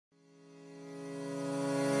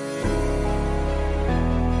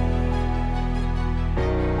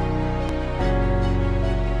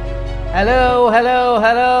Hello,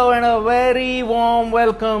 and a very warm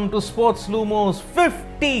welcome to SportsLumo's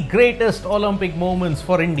 50 greatest Olympic moments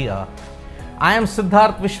for India. I am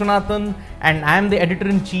Siddharth Vishwanathan and I am the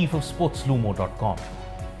editor-in-chief of SportsLumo.com.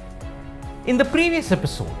 In the previous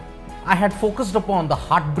episode, I had focused upon the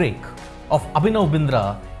heartbreak of Abhinav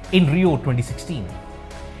Bindra in Rio 2016.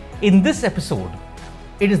 In this episode,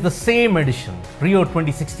 it is the same edition, Rio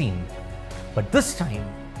 2016, but this time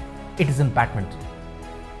it is in badminton.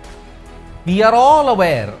 We are all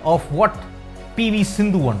aware of what PV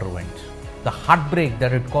Sindhu underwent, the heartbreak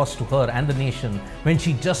that it caused to her and the nation when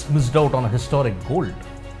she just missed out on a historic gold.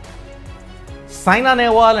 Saina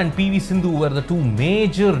Nehwal and PV Sindhu were the two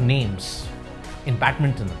major names in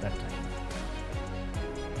badminton at that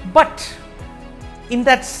time. But in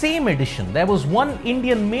that same edition, there was one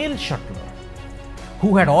Indian male shuttler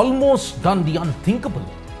who had almost done the unthinkable,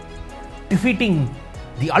 defeating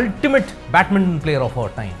the ultimate badminton player of our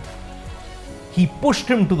time. He pushed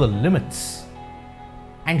him to the limits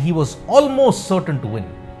and he was almost certain to win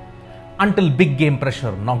until big game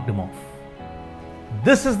pressure knocked him off.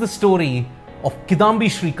 This is the story of Kidambi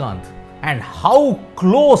Srikanth and how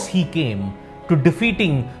close he came to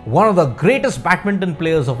defeating one of the greatest badminton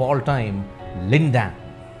players of all time, Lin Dan.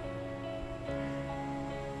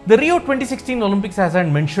 The Rio 2016 Olympics, as I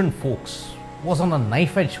mentioned, folks, was on a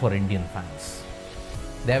knife edge for Indian fans.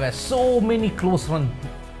 There were so many close run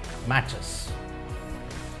matches.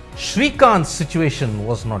 Srikanth's situation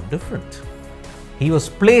was not different. He was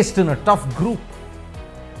placed in a tough group.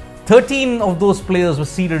 13 of those players were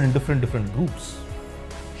seated in different groups.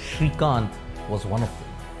 Srikanth was one of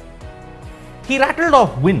them. He rattled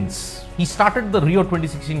off wins. He started the Rio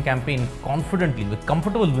 2016 campaign confidently with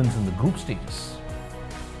comfortable wins in the group stages.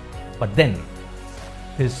 But then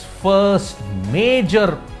his first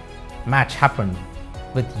major match happened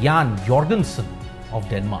with Jan Jørgensen of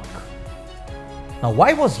Denmark. Now,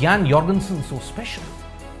 why was Jan Jørgensen so special?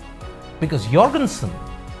 Because Jørgensen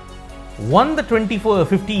won the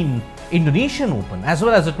 2015 Indonesian Open as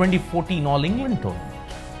well as the 2014 All England tournament.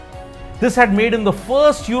 This had made him the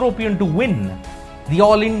first European to win the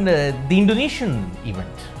Indonesian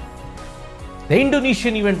event. The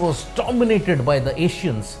Indonesian event was dominated by the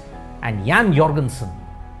Asians and Jan Jørgensen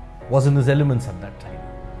was in his elements at that time.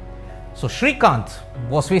 So Srikanth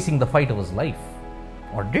was facing the fight of his life.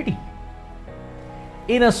 Or did he?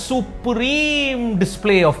 In a supreme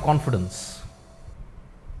display of confidence,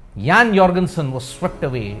 Jan Jørgensen was swept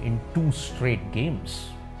away in 2 straight games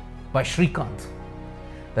by Srikanth.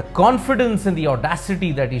 The confidence and the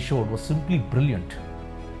audacity that he showed was simply brilliant.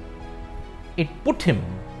 It put him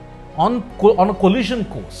on a collision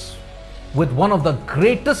course with one of the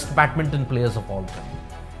greatest badminton players of all time,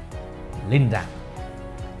 Lin Dan.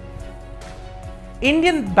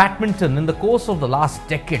 Indian badminton in the course of the last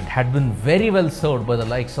decade had been very well served by the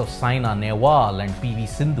likes of Saina Nehwal and PV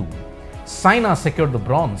Sindhu. Saina secured the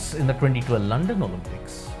bronze in the 2012 London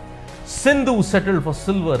Olympics. Sindhu settled for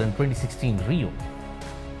silver in 2016 Rio.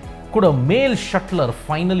 Could a male shuttler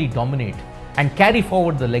finally dominate and carry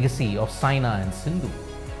forward the legacy of Saina and Sindhu?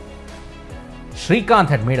 Srikanth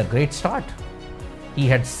had made a great start. He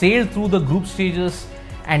had sailed through the group stages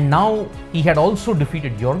and now he had also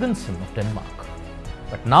defeated Jørgensen of Denmark.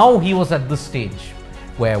 But now he was at this stage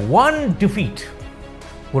where one defeat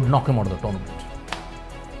would knock him out of the tournament.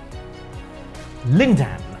 Lin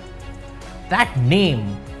Dan, that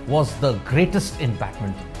name was the greatest in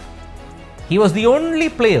badminton. He was the only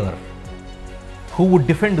player who would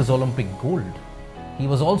defend his Olympic gold. He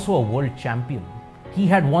was also a world champion. He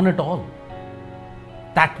had won it all.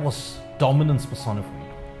 That was dominance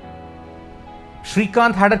personified.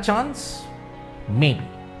 Srikanth had a chance? Maybe.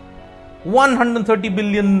 130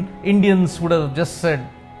 billion Indians would have just said,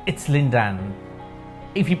 it's Lin Dan.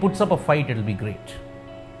 If he puts up a fight, it'll be great.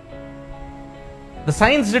 The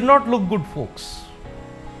signs did not look good, folks.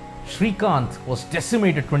 Srikanth was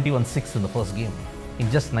decimated 21-6 in the first game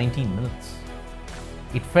in just 19 minutes.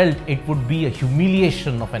 It felt it would be a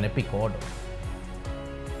humiliation of an epic order.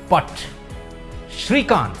 But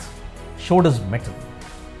Srikanth showed his mettle.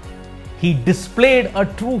 He displayed a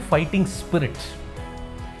true fighting spirit.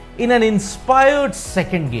 In an inspired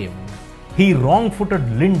second game, he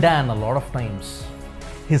wrong-footed Lin Dan a lot of times.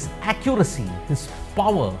 His accuracy, his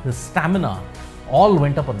power, his stamina all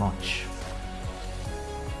went up a notch.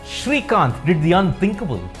 Srikanth did the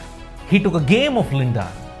unthinkable. He took a game of Lin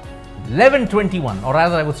Dan, 11-21, or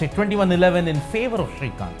rather I would say 21-11 in favor of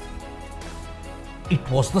Srikanth. It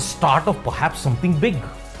was the start of perhaps something big.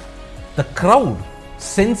 The crowd,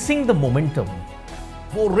 sensing the momentum,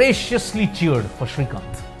 voraciously cheered for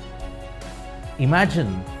Srikanth.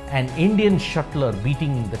 Imagine an Indian shuttler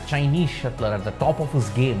beating the Chinese shuttler at the top of his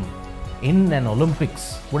game in an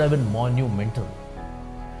Olympics would have been monumental.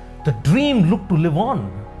 The dream looked to live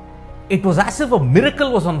on. It was as if a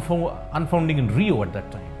miracle was unfolding in Rio at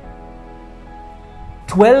that time.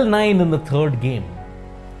 12-9 in the third game.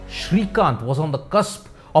 Srikanth was on the cusp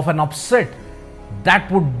of an upset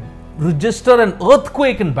that would register an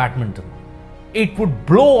earthquake in badminton. It would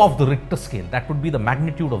blow off the Richter scale. That would be the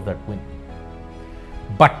magnitude of that win.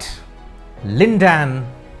 But Lin Dan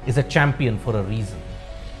is a champion for a reason.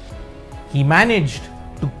 He managed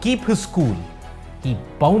to keep his cool. He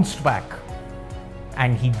bounced back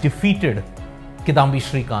and he defeated Kidambi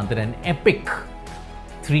Srikanth in an epic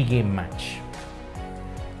 3-game match.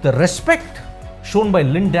 The respect shown by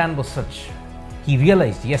Lin Dan was such. He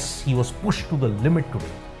realized, yes, he was pushed to the limit today.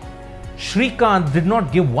 Srikanth did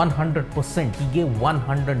not give 100%. He gave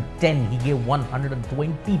 110. He gave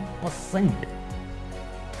 120%.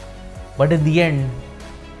 But in the end,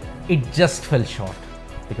 it just fell short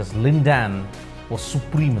because Lin Dan was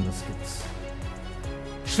supreme in his skills.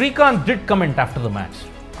 Srikanth did comment after the match,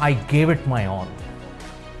 "I gave it my all."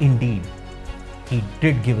 Indeed, he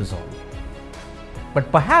did give his all.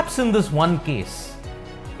 But perhaps in this one case,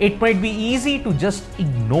 it might be easy to just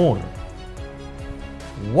ignore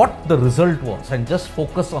what the result was and just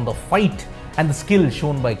focus on the fight and the skill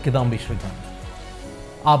shown by Kidambi Srikanth.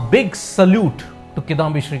 A big salute to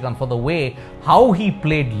Kidambi Srikanth for the way how he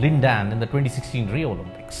played Lin Dan in the 2016 Rio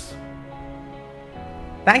Olympics.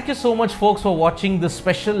 Thank you so much, folks, for watching this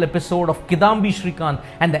special episode of Kidambi Srikanth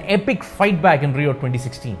and the epic fight back in Rio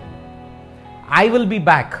 2016. I will be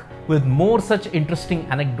back with more such interesting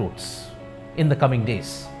anecdotes in the coming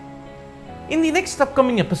days. In the next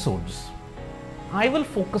upcoming episodes, I will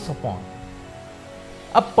focus upon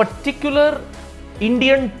a particular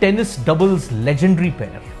Indian tennis doubles legendary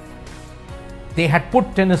pair. They had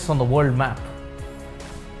put tennis on the world map.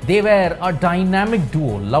 They were a dynamic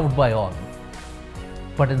duo loved by all.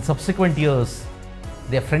 But in subsequent years,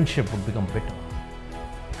 their friendship would become bitter.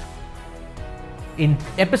 In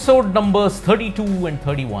episode numbers 32 and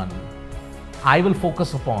 31, I will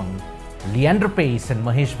focus upon Leander Paes and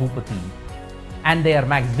Mahesh Bhupati and their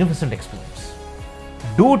magnificent exploits.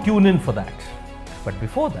 Do tune in for that. But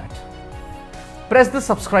before that, press the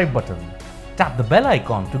subscribe button, tap the bell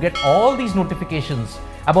icon to get all these notifications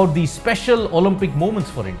about these special Olympic moments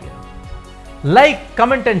for India. Like,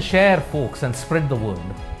 comment and share, folks, and spread the word.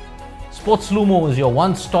 SportsLumo is your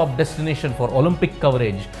one-stop destination for Olympic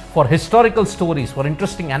coverage, for historical stories, for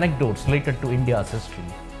interesting anecdotes related to India's history.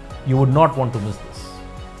 You would not want to miss this.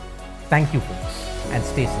 Thank you, folks, and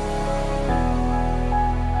stay safe.